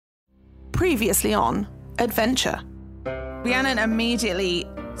Previously on Adventure. Rhiannon immediately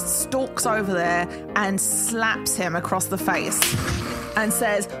stalks over there and slaps him across the face and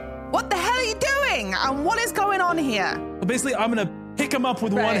says, "What the hell are you doing? And what is going on here?" Well, basically, I'm going to pick him up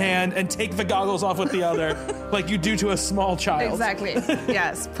with one hand and take the goggles off with the other, like you do to a small child. Exactly.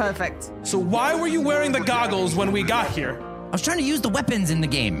 Yes, perfect. So why were you wearing the goggles when we got here? I was trying to use the weapons in the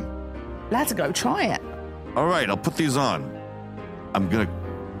game. Let's go try it. All right, I'll put these on. I'm going to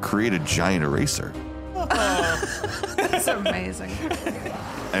create a giant eraser. That's amazing.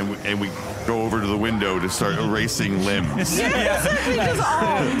 And we go over to the window to start erasing limbs. Exactly, just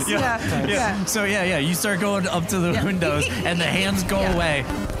arms. Yeah. So you start going up to the windows and the hands go away.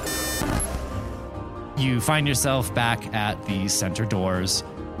 You find yourself back at the center doors.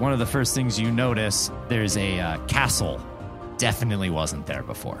 One of the first things you notice, there's a castle. Definitely wasn't there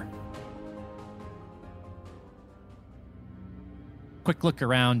before. Quick look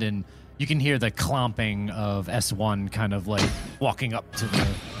around and you can hear the clomping of S1 kind of like walking up to the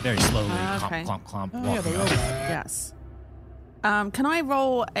very slowly Okay. clomp, Oh, walking up. Yes. Can I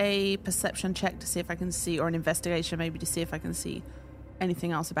roll a perception check to see if I can see, or an investigation maybe to see if I can see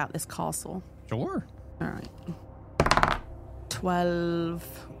anything else about this castle? Sure. All right.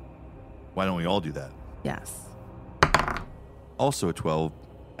 12. Why don't we all do that? Yes. Also a 12,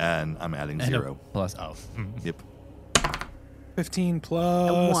 and I'm adding 0. Plus, Yep. 15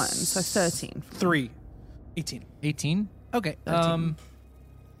 plus 1, so 13. 3. 18. 18? Okay.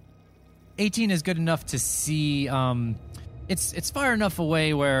 18 is good enough to see. It's far enough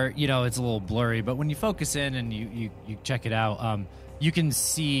away where, it's a little blurry, but when you focus in and you check it out, you can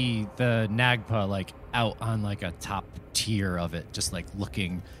see the Nagpa like out on like a top tier of it, just like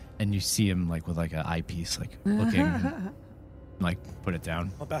looking, and you see him like with like an eyepiece, like looking, and, like put it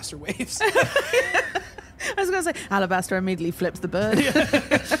down. Alabaster waves. I was going to say, Alabaster immediately flips the bird.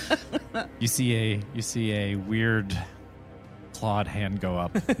 You see a weird clawed hand go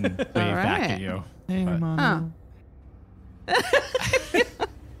up and wave back at you. Hey, But- Mama.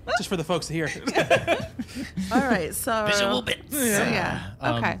 Just for the folks to hear. All right, so... Visual bits. Yeah,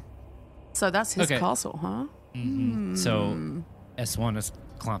 okay. So that's his okay. castle, huh? Mm-hmm. So S1 is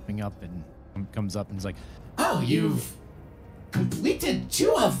clomping up and comes up and is like, Oh, you've completed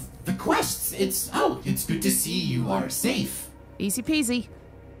 2 of the quests. It's good to see you are safe. Easy peasy.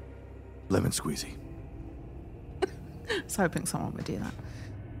 Lemon squeezy. I was hoping someone would do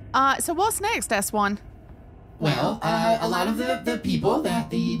that. So what's next, S1? Well, a lot of the people that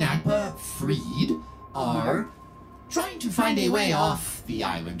the Nagpa freed are trying to find a way off the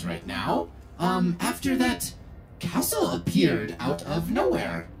island right now. After that castle appeared out of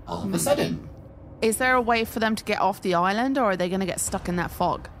nowhere all of a sudden. Is there a way for them to get off the island, or are they going to get stuck in that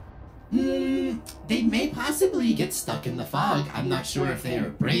fog? They may possibly get stuck in the fog. I'm not sure if they are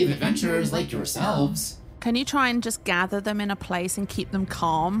brave adventurers like yourselves. Can you try and just gather them in a place and keep them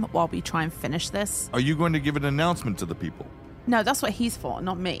calm while we try and finish this? Are you going to give an announcement to the people? No, that's what he's for,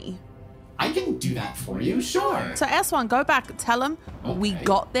 not me. I can do that for you, sure. So S1, go back and tell them we Okay.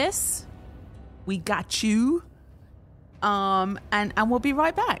 got this. We got you. And we'll be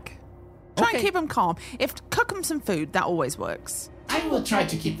right back. Try and keep them calm. Cook them some food, that always works. I will try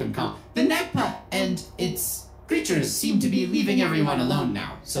to keep them calm. The Nagpa and its creatures seem to be leaving everyone alone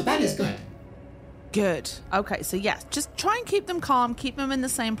now, so that is good. Good. Okay, so yes, just try and keep them calm, keep them in the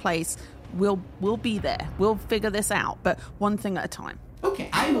same place. We'll be there. We'll figure this out, but one thing at a time. Okay,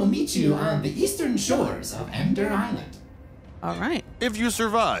 I will meet you on the eastern shores of Emder Island. All right. If you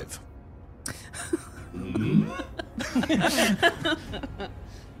survive.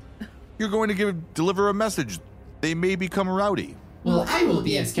 You're going to deliver a message. They may become rowdy. Well, I will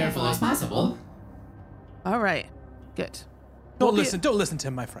be as careful as possible. All right. Good. Don't listen to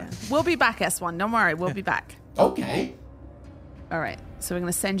him, my friend. We'll be back, S1. Don't worry. We'll be back. Okay. All right. So we're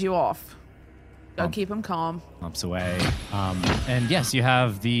going to send you off. Go keep them calm. clomps away. And yes, you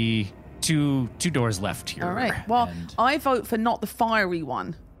have the two doors left here. All right. Well, And I vote for not the fiery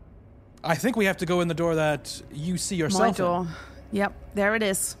one. I think we have to go in the door that you see yourself My in. door. Yep. There it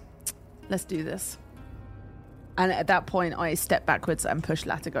is. Let's do this. And at that point, I step backwards and push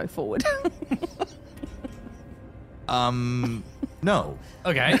Latigo forward. No.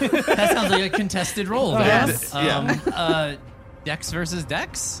 Okay. That sounds like a contested roll. Then. Yes. Dex versus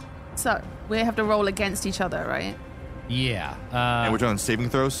Dex? So we have to roll against each other, right? Yeah. And we're doing saving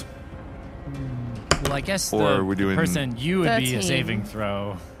throws? Well, I guess Or the we're doing- person, you would be a 13. saving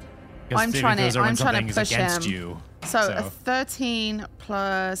throw. 'Cause I'm saving trying to- throws are when I'm trying to something's push against him. you. So a 13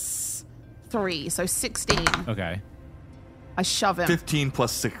 plus 3, so 16. Okay. I shove him. 15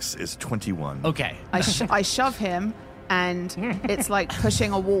 plus 6 is 21. Okay. I shove him, and it's like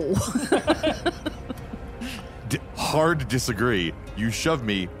pushing a wall. Hard to disagree. You shove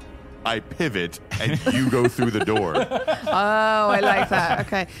me, I pivot, and you go through the door. Oh, I like that.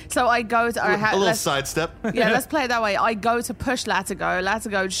 Okay. So I go to... A little sidestep. Yeah, let's play it that way. I go to push Latigo.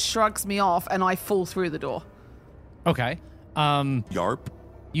 Latigo shrugs me off, and I fall through the door. Okay. Yarp.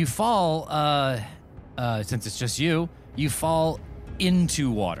 You fall, since it's just you fall into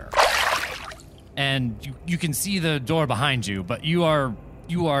water. And you can see the door behind you, but you are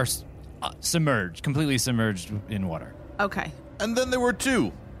submerged, completely submerged in water. Okay. And then there were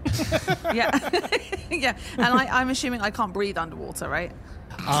two. Yeah. Yeah. And I'm assuming I can't breathe underwater, right?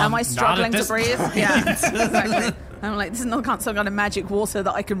 Am I struggling to breathe? Yeah. Exactly. I'm like, this is not some kind of magic water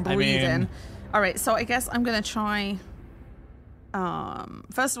that I can breathe in. All right. So I guess I'm going to try...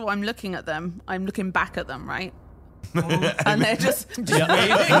 first of all, I'm looking at them. I'm looking back at them, right? And they're just waving.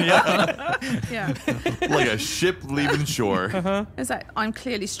 Yeah. Like a ship leaving shore. Is that I'm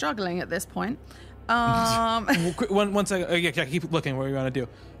clearly struggling at this point. One second. Yeah, keep looking. What we want to do?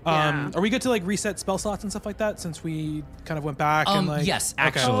 Yeah. Are we good to like reset spell slots and stuff like that? Since we kind of went back and like. Yes, Okay.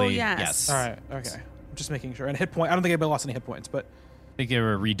 actually, Oh, yes. yes. All right. Okay. I'm just making sure. And hit point. I don't think anybody lost any hit points, but I think they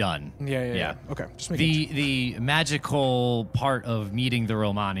were redone. yeah. Okay. Just making sure. The magical part of meeting the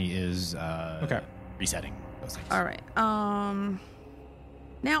Romani is resetting those things. All right.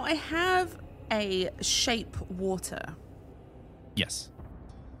 Now I have a shape water. Yes.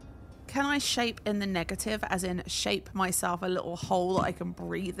 Can I shape in the negative, as in shape myself a little hole that I can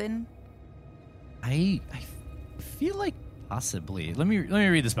breathe in? I feel like possibly. Let me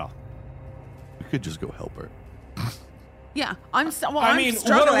read the spell. We could just go help her. Yeah, I'm I I'm mean,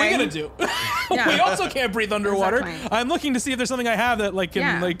 struggling. what are we gonna do? Yeah. We also can't breathe underwater. Exactly. I'm looking to see if there's something I have that like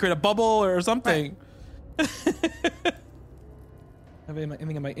can like create a bubble or something. I have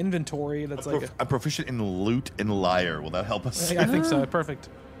anything in my inventory that's I'm proficient in loot and liar. Will that help us? I think so. Perfect.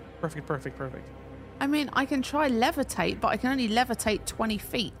 I mean, I can try levitate, but I can only levitate 20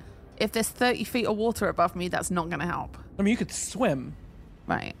 feet. If there's 30 feet of water above me, that's not going to help. I mean, you could swim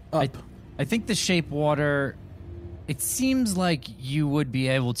Right. up. I think the shape water, it seems like you would be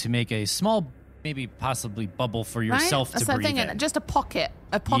able to make a small, maybe possibly bubble for yourself That's to the breathe thing. in. Just a pocket.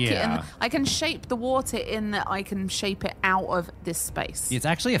 Yeah. And I can shape the water in that I can shape it out of this space. It's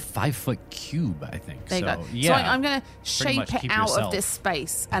actually a 5-foot cube, I think. There you so, go. Yeah. So I'm going to Pretty much shape it keep out yourself. of this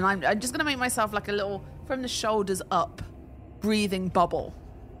space. And I'm just going to make myself like a little, from the shoulders up, breathing bubble.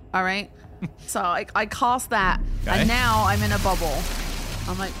 All right? So I cast that, and now I'm in a bubble.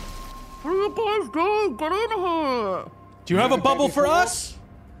 I'm like, what are you guys doing? Get in here. Do you have a bubble for us?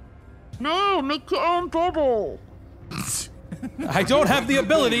 No, make your own bubble. I don't have the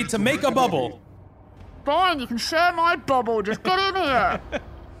ability to make a bubble. Fine, you can share my bubble. Just get in here.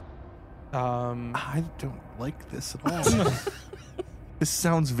 I don't like this at all. This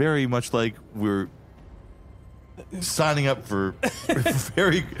sounds very much like we're signing up for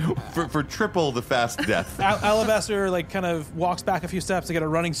for triple the fast death. Alabaster like kind of walks back a few steps to get a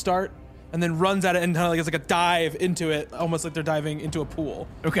running start, and then runs at it and kind of like it's like a dive into it, almost like they're diving into a pool.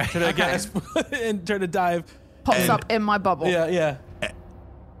 Okay. And try to dive. Pops up in my bubble. Yeah.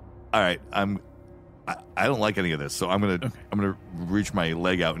 All right, I don't like any of this, so I'm gonna reach my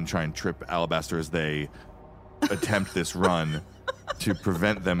leg out and try and trip Alabaster as they attempt this run to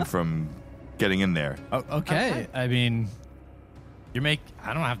prevent them from getting in there. Okay. I mean, I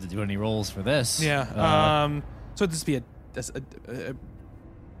don't have to do any rolls for this. Yeah. So this be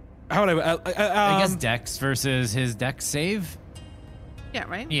how would I guess Dex versus his Dex save. Yeah,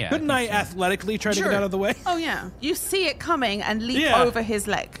 right? Yeah. couldn't I athletically try to Sure. get out of the way? Oh, yeah. You see it coming and leap Yeah. over his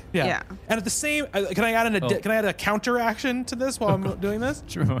leg. Yeah. And at the same, can I add can I add a counter action to this while I'm doing this?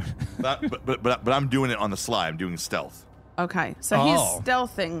 Sure. But I'm doing it on the sly. I'm doing stealth. Okay. So he's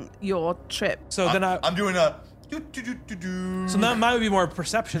stealthing your trip. So then I'm doing a. So that might be more a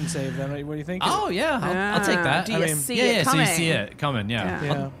perception save then. Right? What do you think? Oh yeah, I'll take that. Do you see yeah, it coming? so you see it coming. Yeah.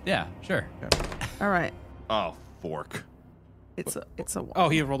 Yeah. Yeah. Sure. All right. Oh, fork. It's a one. Oh,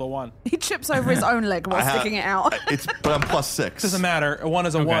 he rolled a 1. He trips over his own leg while sticking it out. But I'm +6. Doesn't matter. A 1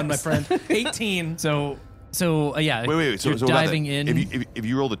 is a 1, my friend. 18. So yeah. Wait. You're So diving about in. that, if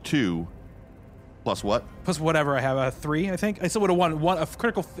you rolled a 2, plus what? Plus whatever I have, a 3, I think. I still would have won. A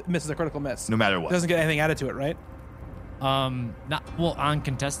critical miss is a critical miss. No matter what. Doesn't get anything added to it, right? Not well on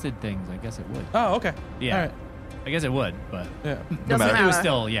contested things. I guess it would. Oh, okay. Yeah. All right. I guess it would, but Yeah. Doesn't matter. it was matter.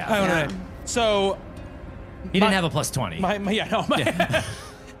 still yeah. All right. So He didn't have a +20.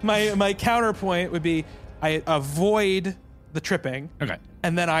 my counterpoint would be I avoid the tripping. Okay.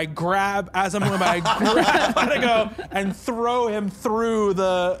 And then I grab, as I'm moving, I grab Latigo and throw him through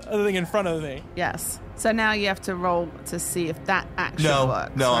the other thing in front of me. Yes. So now you have to roll to see if that actually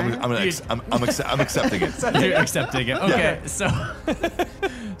works. No, right? I'm accepting it. You're accepting it. Okay, so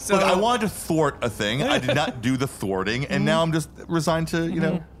Look, I wanted to thwart a thing. I did not do the thwarting, and now I'm just resigned to, you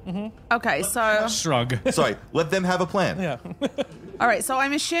know. Okay, so shrug. Sorry, let them have a plan. Yeah. all right, so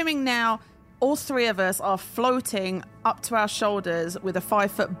I'm assuming now all three of us are floating up to our shoulders with a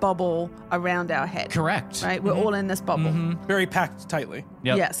 5-foot bubble around our head. Correct. Right? We're all in this bubble. Very packed tightly.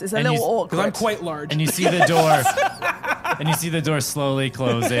 Yep. Yes, it's a And little you- awkward. Because I'm quite large. And you see the door, and you see the door slowly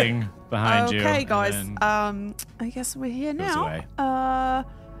closing behind you. Okay, guys. and I guess we're here goes now. away.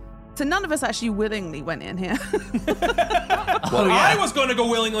 So none of us actually willingly went in here. I was going to go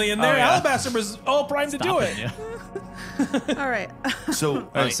willingly in there. Oh, yeah. Alabaster was all primed to do it. Yeah. All right. So,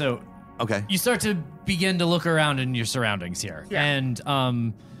 All right, so okay. you start to begin to look around in your surroundings here, Yeah.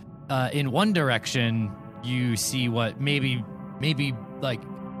 and in one direction you see what maybe like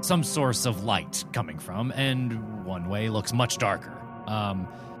some source of light coming from, and one way looks much darker.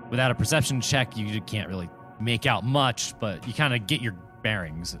 Without a perception check, you can't really make out much, but you kind of get your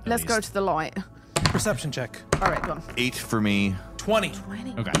bearings. at Let's go least. to the light. Perception check. All right, go on. 8 for me. 20.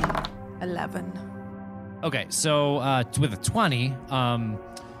 20. Okay. 11. Okay, so with a 20,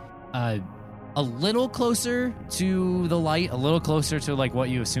 a little closer to the light, a little closer to like what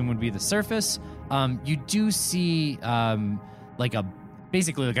you assume would be the surface, you do see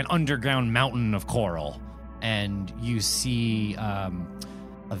basically like an underground mountain of coral, and you see a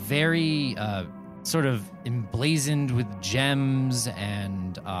very sort of emblazoned with gems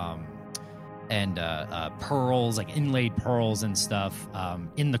and pearls, like inlaid pearls and stuff.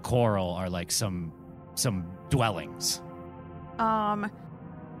 In the coral are like some dwellings.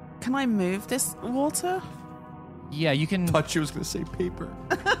 Can I move this water? Yeah, you can. Thought she was going to say paper.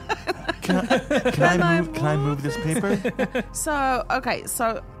 Can I move this paper? So, okay,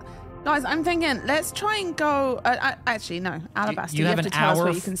 so guys, I'm thinking let's try and go. Actually, no, Alabaster. You have to tell us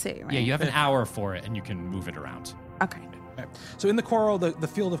where you can see, right? Yeah, you have an hour for it, and you can move it around. Okay. Okay. So in the coral, the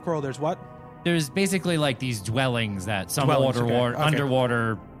field of coral, there's what? There's basically like these dwellings that some Dwellings, okay.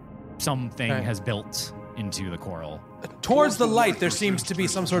 underwater something Okay. has built into the coral. Towards the light, there seems to be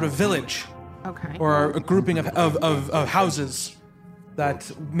some sort of village Okay. or a grouping of houses that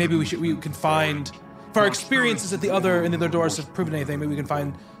maybe we can find. If our experiences in the other doors have proven anything, maybe we can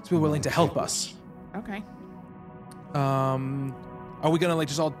find some people willing to help us. Okay. Are we gonna like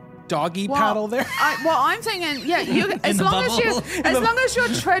just all doggy Well, paddle there? I'm thinking, yeah, you as the long bubble? as you're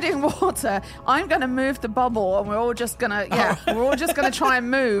treading water, I'm gonna move the bubble, and we're all just gonna try and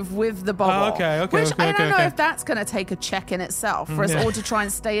move with the bubble. Okay, Which I don't know okay. if that's gonna take a check in itself for us all to try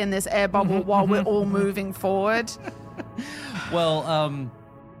and stay in this air bubble while we're all moving forward. Well,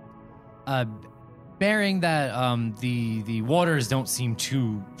 bearing that the waters don't seem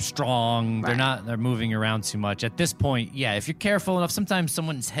too strong, Right. they're moving around too much. At this point, yeah, if you're careful enough, sometimes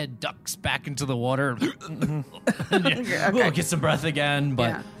someone's head ducks back into the water. We'll get some breath again, but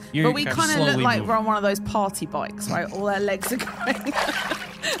Yeah. you're But we kind of look slowly like moving. we're on one of those party bikes, right? All our legs are going,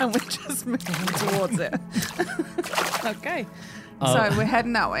 and we're just moving towards it. Okay. So we're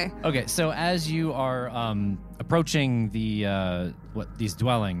heading that way. Okay, so as you are approaching these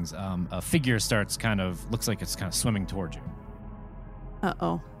dwellings, a figure looks like it's kind of swimming towards you.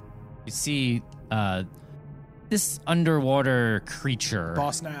 Uh-oh. You see this underwater creature.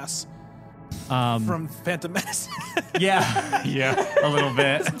 Boss Nass from Phantom Menace. Yeah, yeah, a little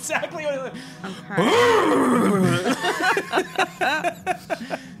bit. Exactly what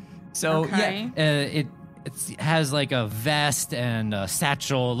So Okay. yeah, it has like a vest and a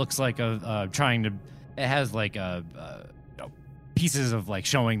satchel. It looks like it has like pieces of like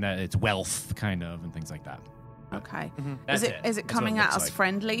showing that it's wealth, kind of, and things like that. Okay. That's Is it. it That's coming what it at looks us like.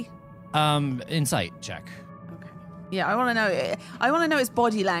 friendly? Insight check. Okay. Yeah, I want to know. I want to know its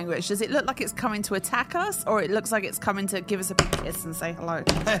body language. Does it look like it's coming to attack us, or it looks like it's coming to give us a big kiss and say hello?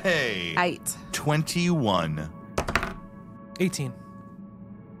 Hey. 8. 21. 18.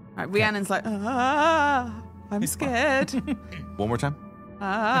 Right, Rhiannon's like, I'm scared. One more time.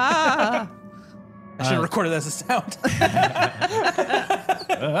 I should have recorded that as a sound.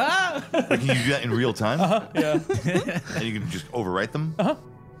 Like, can you do that in real time? Yeah. And you can just overwrite them?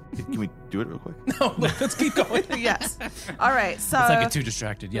 Can we do it real quick? No, let's keep going. Yes. All right. So, It's like it's too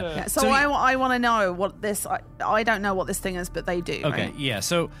distracted. Yeah. yeah, so I want to know what this. I don't know what this thing is, but they do. Okay, Right? yeah.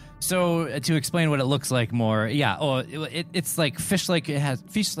 So to explain what it looks like more, yeah. Oh, it's like fish-like. It has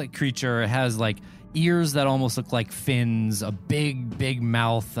fish-like creature. It has like ears that almost look like fins, a big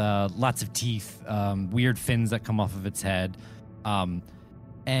mouth, lots of teeth, weird fins that come off of its head. And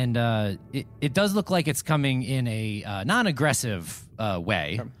it does look like it's coming in a non-aggressive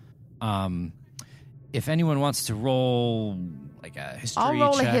way. If anyone wants to roll like a history check, I'll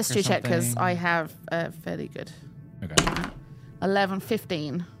roll a history or check because something. I have fairly good. Okay. 11,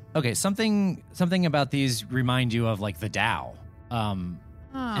 15. Okay, something about these remind you of like the Tao. And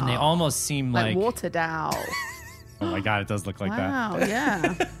they almost seem Like like water Dow. oh my god, it does look like that. Wow,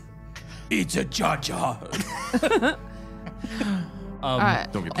 yeah. It's a cha-cha. All right.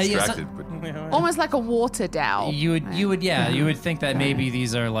 Don't get yeah, so- distracted. but Almost like a water Dow. You would think that maybe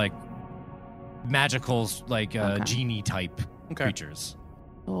these are like magical like genie type creatures.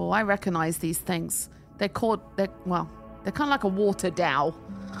 Oh, I recognize these things. They're kind of like a water Dow.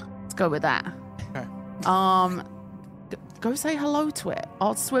 Let's go with that. Okay. Go say hello to it.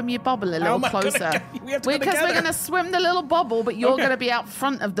 I'll swim your bubble a How little am I gonna closer. get- we have to go Because we're together. going to swim the little bubble, but you're Okay. going to be out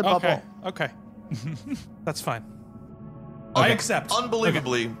front of the bubble. Okay. That's fine. I accept.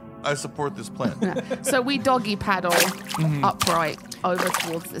 unbelievably, I support this plan. So we doggy paddle upright over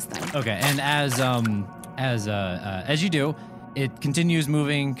towards this thing. Okay, and as you do, it continues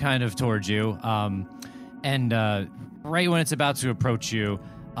moving kind of towards you, and right when it's about to approach you,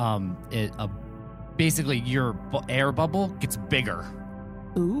 basically your air bubble gets bigger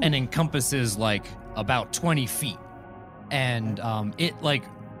and encompasses like about 20 feet, and it like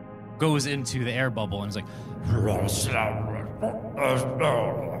goes into the air bubble and is like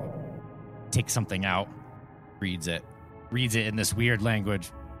takes something out, reads it in this weird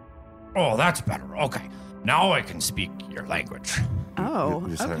language. Oh, that's better. Okay, now I can speak your language. Oh,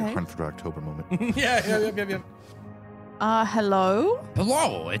 We just had a okay. Hunt for October moment. Yeah. Hello?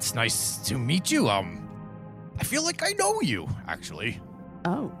 Hello, it's nice to meet you. I feel like I know you, actually.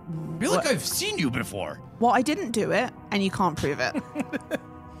 Oh. I feel like I've seen you before. Well, I didn't do it, and you can't prove it.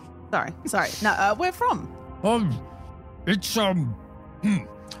 Sorry. No, where from? It's it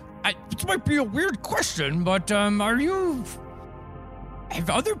might be a weird question, but have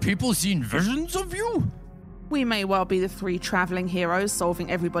other people seen visions of you? We may well be the 3 traveling heroes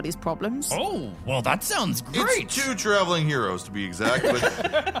solving everybody's problems. Oh, well, that sounds great. It's 2 traveling heroes to be exact,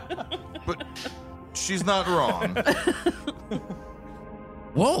 but she's not wrong.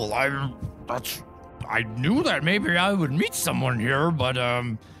 Well, I knew that maybe I would meet someone here, but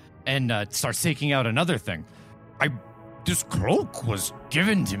and starts taking out another thing. This cloak was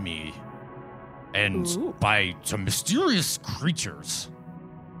given to me, and Ooh. by some mysterious creatures,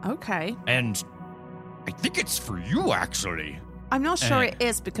 Okay. and I think it's for you actually. I'm not sure it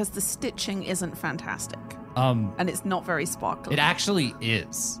is because the stitching isn't fantastic. And it's not very sparkly. It actually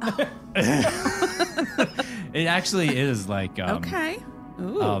is. It actually is like okay.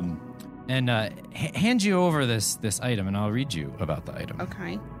 Ooh. hand you over this item, and I'll read you about the item.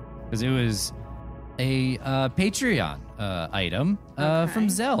 Okay. Because it was a Patreon item from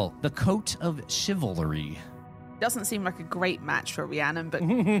Zell, the Coat of Chivalry. Doesn't seem like a great match for Rhiannon, but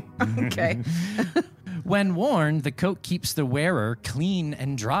okay. When worn, the coat keeps the wearer clean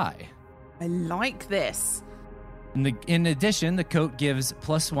and dry. I like this. In addition, the coat gives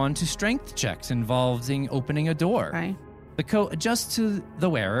 +1 to strength checks involving opening a door. Okay. The coat adjusts to the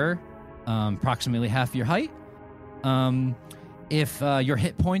wearer, approximately half your height. If your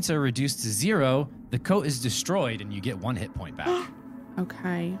hit points are reduced to 0, the coat is destroyed and you get 1 hit point back.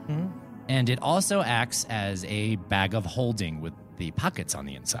 Okay. And it also acts as a bag of holding with the pockets on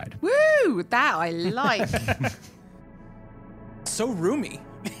the inside. Woo! That I like. So roomy.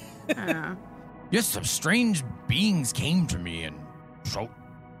 Yes, some strange beings came to me and so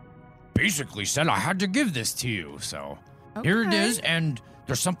basically said I had to give this to you. So here it Okay. is. And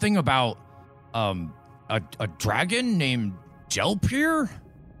there's something about a dragon named Gelpier.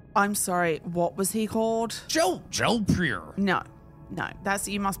 I'm sorry. What was he called? Gelpier. No. That's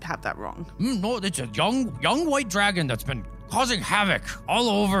you must have that wrong. No, it's a young white dragon that's been causing havoc all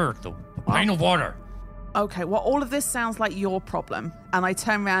over the plane of water. Okay. Well, all of this sounds like your problem, and I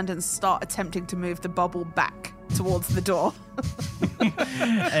turn around and start attempting to move the bubble back towards the door.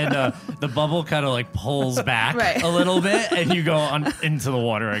 And the bubble kind of like pulls back Right. a little bit, and you go on into the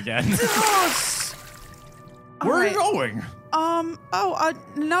water again. Where are you going?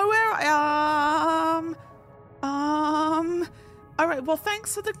 Nowhere. All right. Well,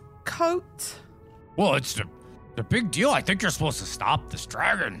 thanks for the coat. Well, it's the big deal. I think you're supposed to stop this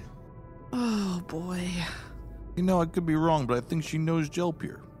dragon. Oh boy, You know, I could be wrong, but I think she knows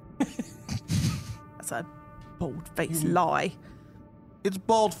Gelpier. that's a bold-faced lie. It's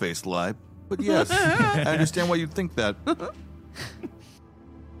bald-faced lie, but yes, I understand why you'd think that.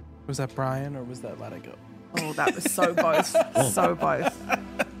 Was that Brian or was that Latigo? Oh, that was so both. So both.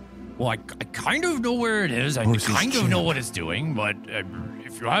 Well, I kind of know where it is. I kind of know what it's doing, but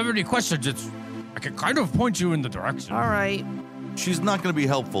if you have any questions, I can kind of point you in the direction. All right. She's not going to be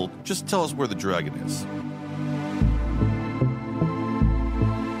helpful. Just tell us where the dragon is.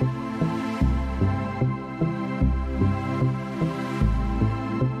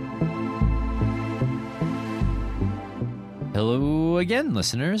 Hello again,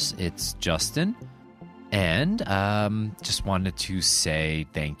 listeners. It's Justin. And just wanted to say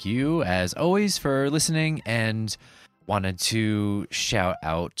thank you, as always, for listening, and wanted to shout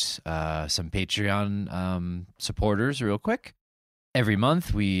out some Patreon supporters real quick. Every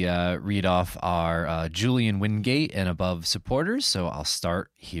month, we read off our Julian Wingate and above supporters, so I'll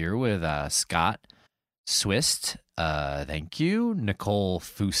start here with Scott Swist. Thank you. Nicole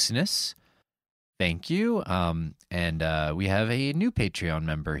Fusness. Thank you. And we have a new Patreon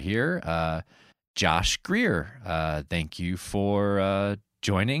member here, Josh Greer. Thank you for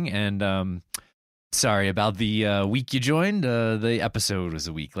joining. And sorry about the week you joined. The episode was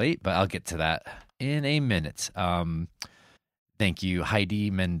a week late, but I'll get to that in a minute. Thank you,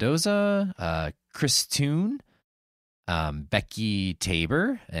 Heidi Mendoza, Chris Toon, Becky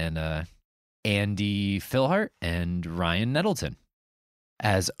Tabor, and Andy Philhart, and Ryan Nettleton.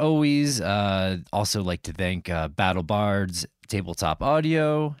 As always, also like to thank Battle Bards, Tabletop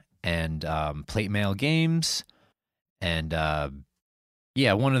Audio, and Plate Mail Games. And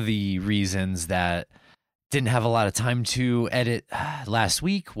one of the reasons that didn't have a lot of time to edit last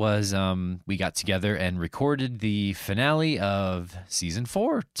week was we got together and recorded the finale of Season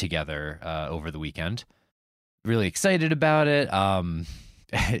 4 together over the weekend. Really excited about it.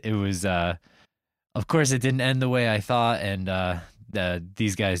 It was, of course, it didn't end the way I thought, and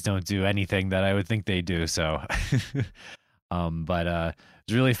these guys don't do anything that I would think they do, so but it was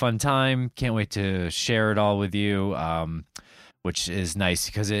a really fun time. Can't wait to share it all with you, which is nice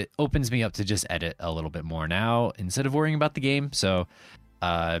because it opens me up to just edit a little bit more now instead of worrying about the game. So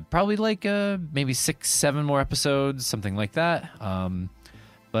probably like maybe 6-7 more episodes, something like that.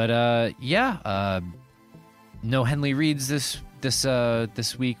 No Henley Reads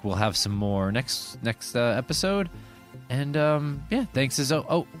this week. We'll have some more next episode. And thanks as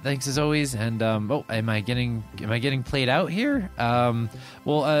always. And am I getting played out here?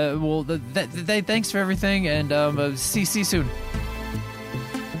 Thanks for everything, and see you soon.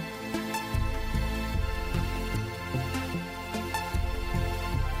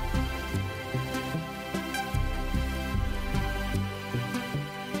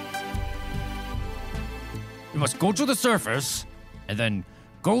 You must go to the surface, and then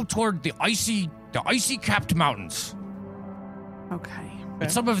go toward the icy capped mountains. Okay.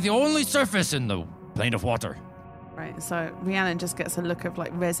 It's some of the only surface in the plane of water. Right. So Rhiannon just gets a look of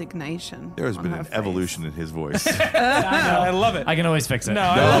like resignation. There has on been her an face. evolution in his voice. I love it. I can always fix it.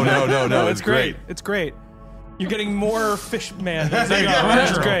 No, It's great. It's great. You're getting more fish man.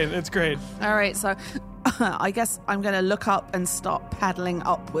 It's great. It's great. All right. So I guess I'm going to look up and start paddling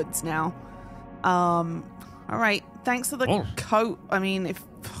upwards now. All right. Thanks for the coat. I mean, if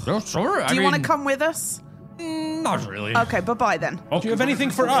Sure. do you want to come with us? Not really. Okay. Bye then. Do you have anything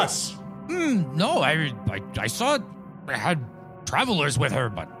for us? No, I saw it had travelers with her,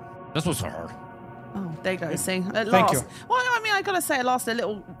 but this was for her. Oh, there you go. See, at Thank last. you. Well, I mean, I gotta say, at last, a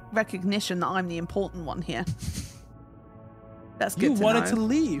little recognition that I'm the important one here. That's good. You wanted to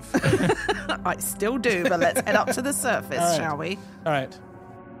leave. I still do, but let's head up to the surface, All right. shall we? All right.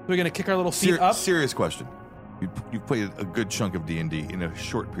 We're gonna kick our little feet up. Serious question. You've played a good chunk of D&D in a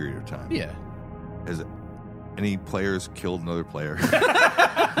short period of time. Yeah. Has any players killed another player?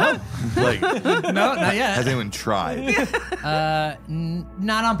 No, not yet. Has anyone tried?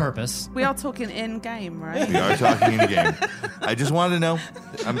 Not on purpose. We are talking in game, right? We are talking in the game. I just wanted to know.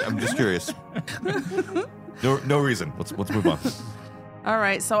 I'm just curious. No reason. Let's move on. All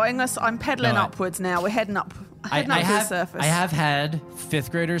right, so I'm pedaling No, upwards now. We're heading up to the surface. I have had 5th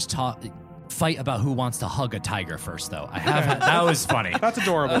graders fight about who wants to hug a tiger first, though. That was funny. That's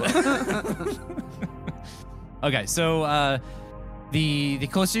adorable. Okay, so the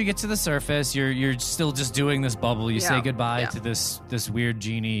closer you get to the surface, you're still just doing this bubble. You say goodbye to this weird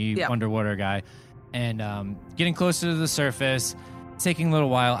genie underwater guy, and getting closer to the surface, taking a little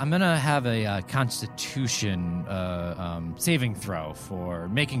while. I'm gonna have a Constitution saving throw for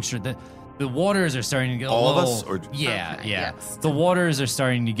making sure that the waters are starting to get All a of little. us, or yeah. yes. The waters are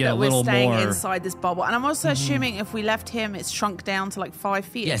starting to get that a we're little staying more. inside this bubble, and I'm also assuming if we left him, it's shrunk down to like 5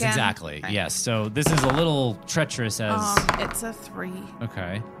 feet. Yes, again. exactly. Okay. Yes. So this is a little treacherous as. It's a 3.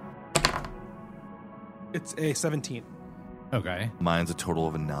 Okay. It's a 17. Okay. Mine's a total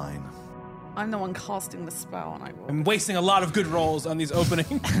of a 9. I'm the one casting the spell, and I will. I'm wasting a lot of good rolls on these opening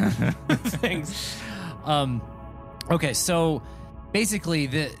things. Okay, so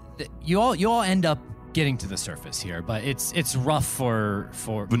basically, you all end up getting to the surface here, but it's rough for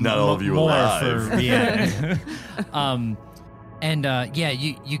But not all of you more alive. for Rhiannon.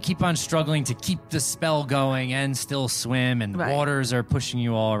 You keep on struggling to keep the spell going and still swim, and Right. waters are pushing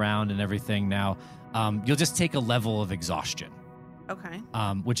you all around and everything. Now, you'll just take a level of exhaustion, Okay.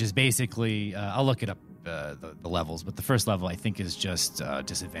 which is basically I'll look it up the levels, but the first level I think is just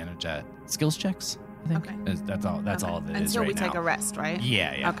disadvantage at skills checks. I think Okay. that's all. That's Okay. all it is Until right we now. take a rest, right?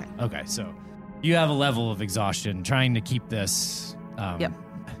 Yeah. Okay. Okay. So you have a level of exhaustion trying to keep this. Yep.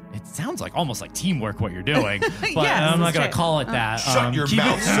 It sounds like almost like teamwork what you're doing, but Yes, I'm not it's going to true. call it that. Shut your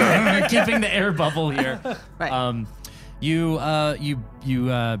mouth, sir. Keeping the air bubble here. Right. You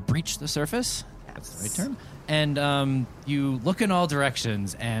breach the surface. That's the right term. And you look in all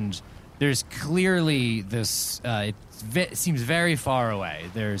directions, and there's clearly this. It seems very far away.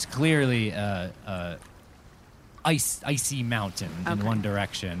 There's clearly icy mountain in Okay. one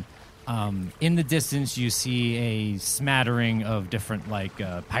direction. In the distance, you see a smattering of different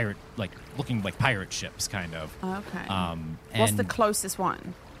looking like pirate ships, kind of. Okay. and What's the closest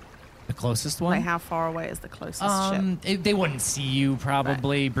one? the closest one? Like, how far away is the closest ship? They wouldn't see you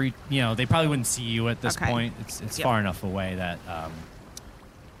probably. They probably wouldn't see you at this Okay. point. It's Yep. far enough away that.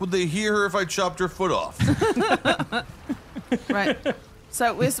 Would they hear her if I chopped her foot off? Right.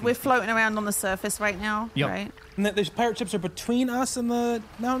 So we're floating around on the surface right now, Yep. right? And these pirate ships are between us and the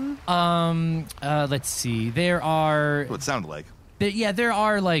mountain? Let's see. There are. What it sounded like. There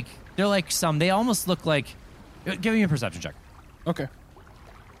are they're like some. They almost look like. Give me a perception check. Okay.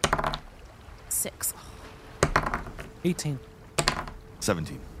 6. 18.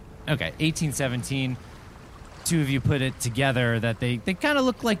 17. Okay, 18, 17. Two of you put it together that they kind of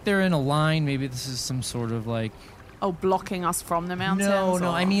look like they're in a line. Maybe this is some sort of like. Oh, blocking us from the mountains? No, or-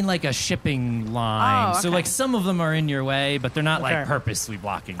 I mean like a shipping line. Oh, So okay. like some of them are in your way, but they're not Okay. like purposely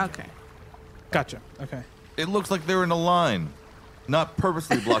blocking you. Okay. Gotcha. Okay. It looks like they're in a line. Not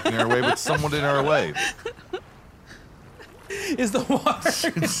purposely blocking our way, but somewhat in our way. Is the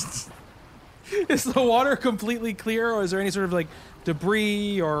water is the water completely clear, or is there any sort of like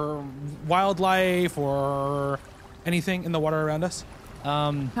debris or wildlife or anything in the water around us?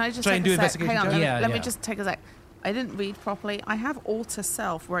 Can I just Try take and do a sec? investigation Hang on, check? let me Yeah. just take a sec. I didn't read properly. I have alter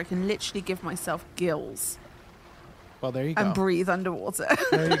self where I can literally give myself gills Well, there you go. and breathe underwater.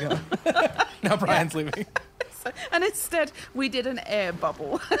 There you go. Now Brian's leaving. And instead, we did an air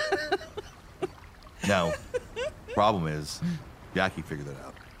bubble. Now, problem is, Jackie figured that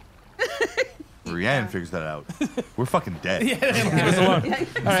out. Rhiannon figures that out. We're fucking dead. Leave us alone. Yeah,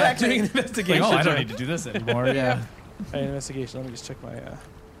 All right, doing an exactly. investigation. Like, oh, I don't check. need to do this anymore. Yeah. All right, investigation. Let me just check my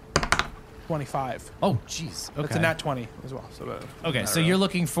 25. Oh, jeez. Okay. That's a nat 20 as well. So Okay, so you're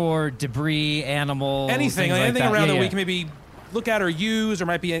looking for debris, animals, anything, things like anything that. around Yeah, that we yeah. can maybe look at or use, or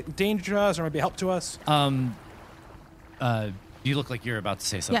might be a danger to us, or might be a help to us. You look like you're about to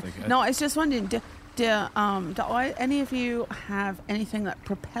say Yeah. something. No, I was just wondering, do any of you have anything that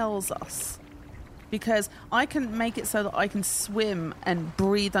propels us? Because I can make it so that I can swim and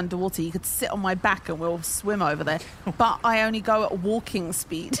breathe underwater. You could sit on my back and we'll swim over there. But I only go at walking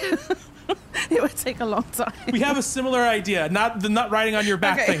speed. It would take a long time. We have a similar idea, not the not riding on your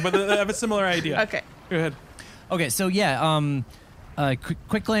back Okay. thing, but I have a similar idea. Okay. Go ahead. Okay, so yeah,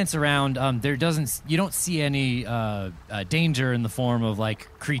 quick glance around. You don't see any danger in the form of like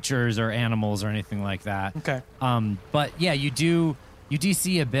creatures or animals or anything like that. Okay. But yeah, you do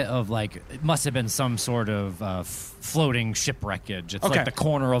see a bit of like it must have been some sort of floating shipwreckage. It's Okay. like the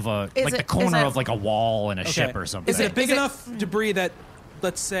corner of a Is it- of like a wall in a ship or something. Is it big Is it- enough debris that,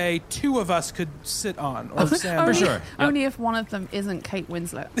 let's say, two of us could sit on or stand Only, on? sure. Yep. Only if one of them isn't Kate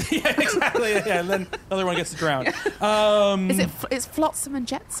Winslet. Yeah, exactly. Yeah, and then the other one gets to drown. It's Flotsam and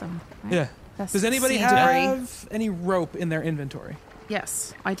Jetsam. Right? Yeah. That's Does anybody sea debris. have any rope in their inventory?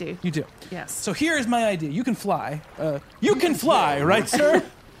 Yes, I do. You do. Yes. So here's my idea. You can fly. You can fly, right, sir?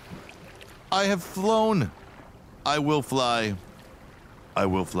 I have flown. I will fly. I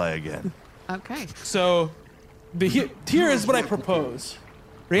will fly again. Okay. So here is what I propose.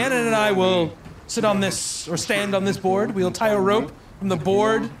 Rhiannon and I will sit on this or stand on this board. We'll tie a rope from the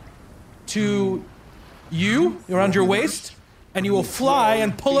board to you around your waist, and you will fly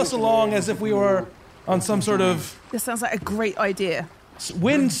and pull us along as if we were on some sort of This sounds like a great idea.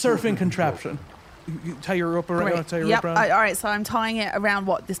 windsurfing contraption. You tie your rope around. Great. Tie your Yep. rope around. All right, so I'm tying it around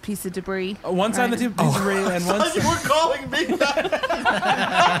what? This piece of debris? One side of the piece of debris and one You were calling me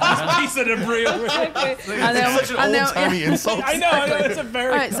that. piece of debris over here. And then, Such an and then- old-timey insult. I know. It's a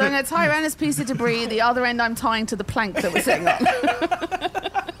very. All right, so I'm going to tie around this piece of debris. The other end I'm tying to the plank that we're sitting on.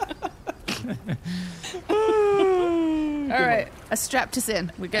 All right, I strapped us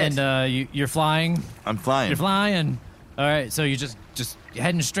in. We're good. And you're flying. I'm flying. You're flying. All right, so you just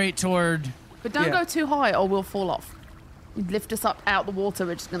heading straight toward. but don't Yeah. go too high or we'll fall off. You lift us up out the water,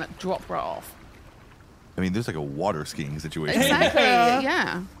 we're just going to drop right off. I mean, there's like a water skiing situation. Exactly. Yeah.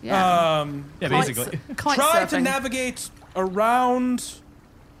 Yeah. Yeah, Kites- basically. kite Try to surfing. navigate around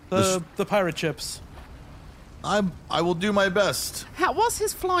the pirate ships. I will do my best. What's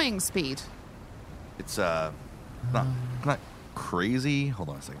his flying speed? It's not crazy. Hold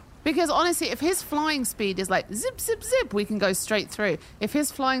on a second. Because honestly, if his flying speed is like zip, zip, zip, we can go straight through. If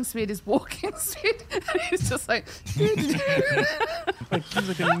his flying speed is walking speed, he's just like. Like he's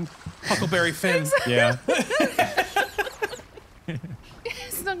like a Huckleberry Finn. Yeah.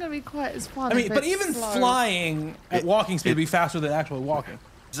 It's not going to be quite as fun. I mean, if but it's even slow. flying at walking speed would be faster than actually walking.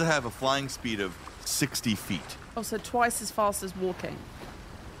 Does it have a flying speed of 60 feet? Oh, so twice as fast as walking.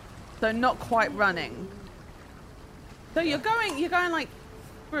 So not quite running. So you're going like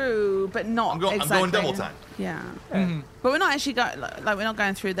through, but not I'm going exactly. double time. Yeah. But we're not actually going like we're not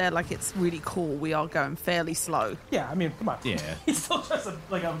going through there like it's really cool. We are going fairly slow. Yeah, I mean, come on. Yeah. He's still just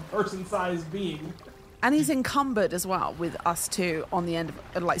like a person-sized being. And he's encumbered as well with us two on the end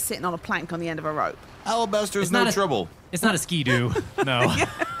of like sitting on a plank on the end of a rope. Alabaster's It's no not a- trouble. It's not a ski-doo. No.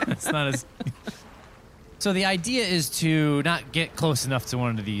 It's not as. So the idea is to not get close enough to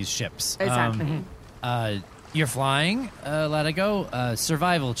one of these ships. Exactly. You're flying, Latigo.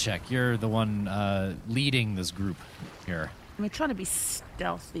 Survival check. You're the one leading this group here. And we're trying to be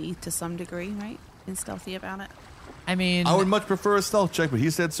stealthy to some degree, right? Being stealthy about it. I mean, I would much prefer a stealth check, but he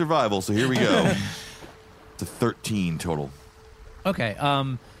said survival, so here we go. It's a 13 total. okay.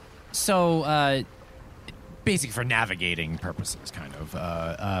 So basic for navigating purposes, kind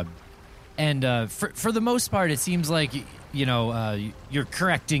of. And for the most part, it seems like you're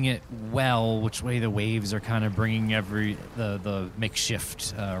correcting it well. Which way the waves are kind of bringing the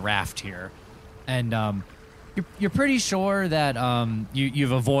makeshift raft here, and you're pretty sure that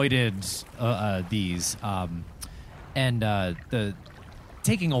you've avoided these, and the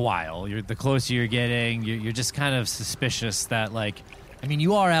taking a while. The closer you're getting, you're just kind of suspicious that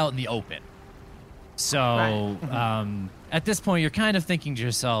you are out in the open. So at this point, you're kind of thinking to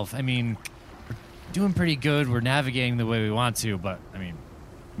yourself, I mean, we're doing pretty good. We're navigating the way we want to, but I mean,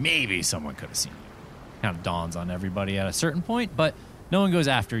 maybe someone could have seen you. Kind of dawns on everybody at a certain point, but no one goes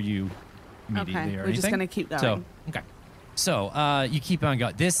after you immediately Okay, or we're just anything. gonna keep going. So, okay. So you keep on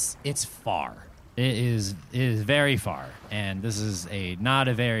going. It's far. It is very far, and this is not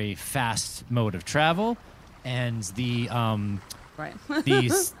a very fast mode of travel, and the Right.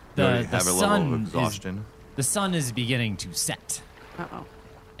 You already the have a level of sun exhaustion. the sun is beginning to set. Uh-oh.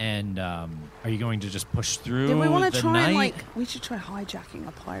 And are you going to just push through Did we want the to try night? and we should try hijacking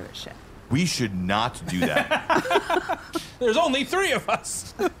a pirate ship. We should not do that. There's only 3 of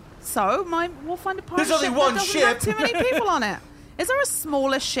us. So we'll find a pirate There's only ship one that doesn't ship. have too many people on it. Is there a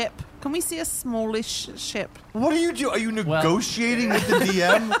smaller ship? Can we see a smallish ship? What are you doing? Are you negotiating with the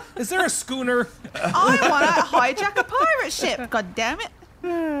DM? Is there a schooner? I want to hijack a pirate ship. God damn it!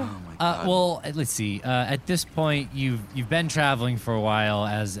 Well, let's see. At this point, you've been traveling for a while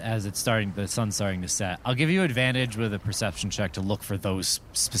as the sun's starting to set. I'll give you advantage with a perception check to look for those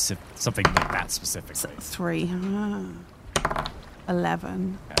something like that specifically. 3.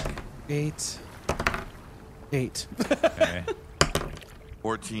 11. 8. Okay.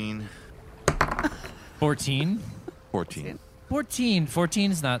 14. 14. 14.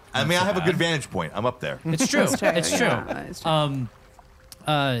 14 is not. I mean, so I have a bad. good vantage point. I'm up there. It's true. That's true, It's true. yeah, that is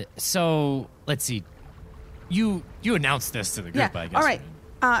true. So let's see. You announced this to the group, I guess. All right.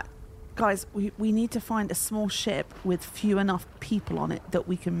 Guys, we need to find a small ship with few enough people on it that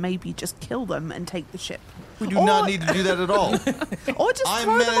we can maybe just kill them and take the ship. We do not need to do that at all. Or just I'm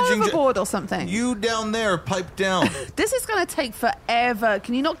throw them managing to- overboard or something. You down there, pipe down. This is going to take forever.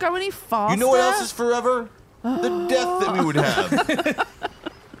 Can you not go any faster? You know what else is forever? The death that we would have.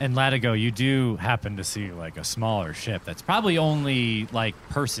 And Latigo, you do happen to see a smaller ship that's probably only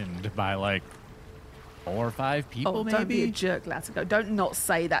personed by 4 or 5 people, Oh, maybe. don't be a jerk, Latigo. Don't not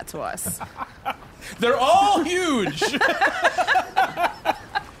say that to us. They're all huge.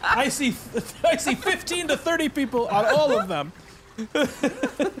 I see 15 to 30 people on all of them.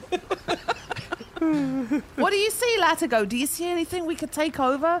 What do you see, Latigo? Do you see anything we could take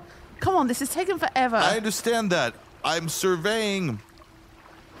over? Come on, this is taking forever. I understand that. I'm surveying.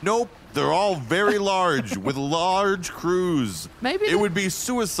 Nope, they're all very large with large crews. Maybe it would be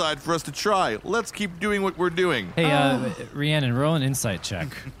suicide for us to try. Let's keep doing what we're doing. Hey, Rhiannon, roll an insight check.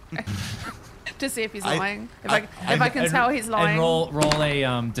 To see if he's lying. If I can tell he's lying. And roll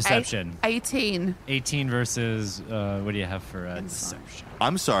a deception. 18. 18 versus what do you have for deception?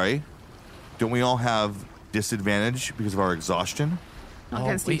 I'm sorry. Don't we all have disadvantage because of our exhaustion? Not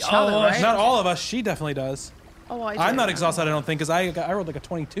against wait, each other, right? Not all of us. She definitely does. Oh, I do. I'm not exhausted, I don't think, because I rolled like a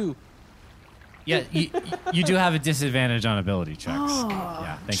 22. Yeah, you do have a disadvantage on ability checks.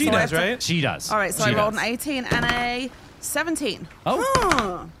 Yeah, thanks She for does, that. right? She does. All right, so She I rolled does. an 18 and a 17.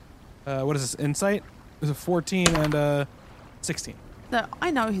 Oh, What is this? Insight? There's a 14 and a 16. No,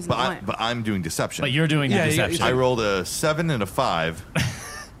 I know he's lying. But I'm doing deception. but you're doing Yeah, the you- deception. I rolled a 7 and a 5,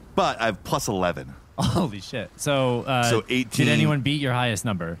 but I have plus 11. Holy shit! So, So 18. Did anyone beat your highest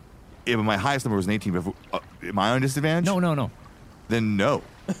number? Yeah, but my highest number was an 18. But am I on disadvantage? No. Then no.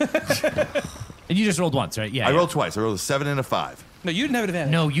 And you just rolled once, right? Yeah. I yeah. rolled twice. I rolled a 7 and a 5. No, you didn't have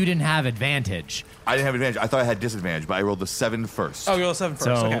advantage. No, you didn't have advantage. I didn't have advantage. I thought I had disadvantage, but I rolled the 7 first. Oh, you rolled 7 first.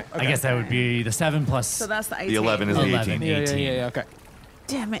 So okay. I guess that would be the 7 plus. So that's the 18. The 11 is the 11. 18. Yeah, 18. yeah. Okay.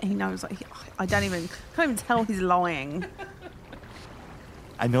 Damn it, he knows. Like, I can't even tell he's lying.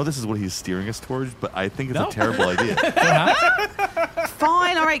 I know this is what he's steering us towards, but I think it's No. a terrible idea.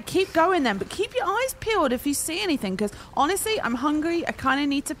 Fine, all right, keep going then. But keep your eyes peeled if you see anything. Because honestly, I'm hungry. I kind of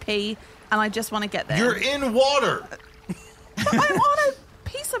need to pee. And I just want to get there. You're in water. But I'm on a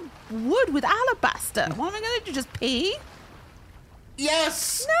piece of wood with alabaster. What am I going to do? Just pee?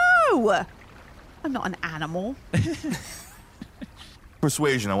 Yes. No! I'm not an animal.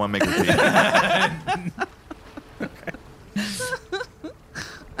 Persuasion. I want to make her pee.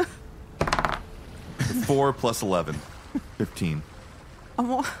 4 plus 11. 15. And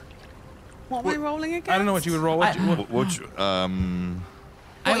what am I rolling against? I don't know what you would roll. What Which, What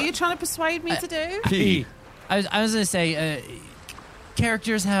are you trying to persuade me to do? P. I was going to say,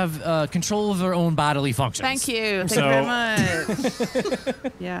 characters have control of their own bodily functions. Thank you. Thank you very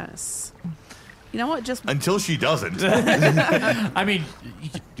much. Yes. You know what? Just Until she doesn't. I mean, you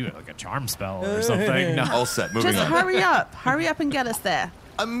could do it like a charm spell or something. No. All set. Moving just on. hurry up. Hurry up and get us there.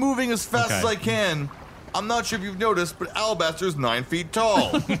 I'm moving as fast as Okay. I can. I'm not sure if you've noticed, but Alabaster is 9 feet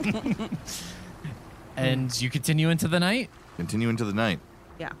tall. And you continue into the night? Continue into the night.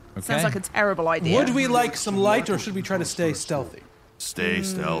 Yeah. Okay. Sounds like a terrible idea. Would we like some light, or should we try to stay stealthy? Stay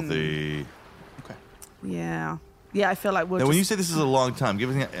stealthy. Okay. Yeah. Yeah, I feel like we'll Now, when you just... say this is a long time,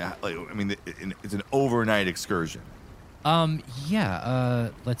 give us it's an overnight excursion. Yeah,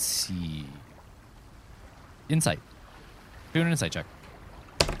 let's see. Insight. Do an insight check.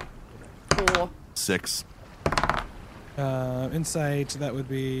 4. 6. Insight, that would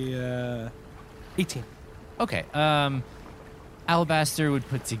be 18. Okay. Alabaster would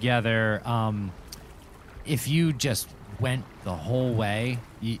put together, if you just went the whole way,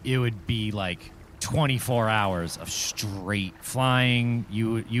 it would be like 24 hours of straight flying.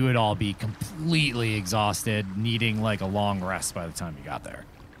 You would all be completely exhausted, needing like a long rest by the time you got there.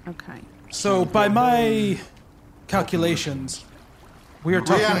 Okay. So, by my calculations, we are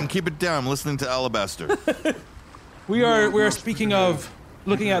talking. Rhiannon, keep it down. I'm listening to Alabaster. We are speaking of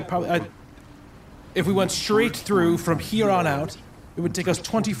looking at probably if we went straight through from here on out, it would take us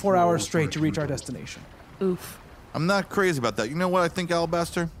 24 hours straight to reach our destination. Oof. I'm not crazy about that. You know what I think,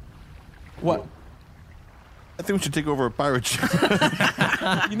 Alabaster? What? I think we should take over a pirate ship.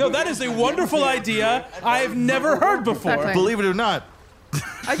 You know, that is a wonderful idea I've never heard before. Exactly. Believe it or not.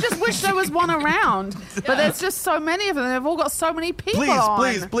 I just wish there was one around. But there's just so many of them. They've all got so many people Please, on.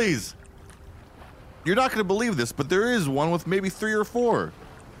 please, please. You're not going to believe this, but there is one with maybe 3 or 4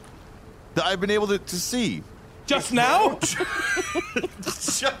 that I've been able to see. Just now?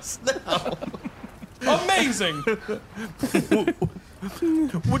 Just now. Amazing.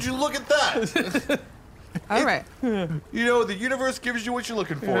 Would you look at that? All right. You know, the universe gives you what you're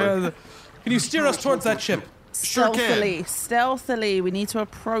looking for. Can you steer us towards that ship? Sure can. Stealthily, we need to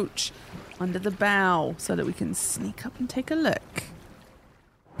approach under the bow so that we can sneak up and take a look.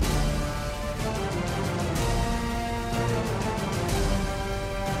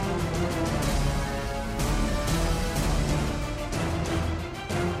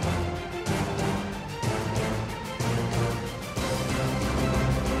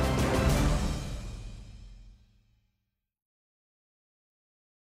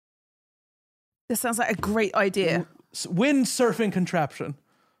 This sounds like a great idea. Windsurfing contraption.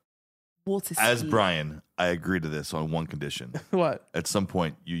 Water As ski. Brian, I agree to this on one condition. What? At some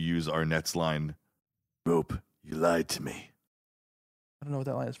point, you use our next line, Rope, you lied to me. I don't know what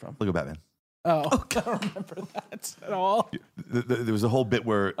that line is from. Look at Batman. Oh, I don't remember that at all. There was a whole bit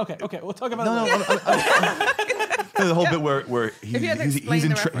where Okay, we'll talk about no, it later. the whole bit where If you had to explain the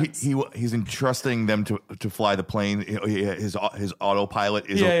reference. he's entrusting them to fly the plane. His autopilot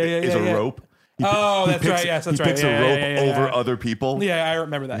is Yeah, a rope. That's right. Yes, that's he right. picks a rope over other people. Yeah, I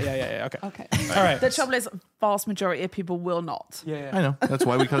remember that. Yeah. Okay. Okay. All right. The trouble is, vast majority of people will not. Yeah. I know. That's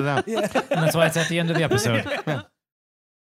why we cut it out. And that's why it's at the end of the episode.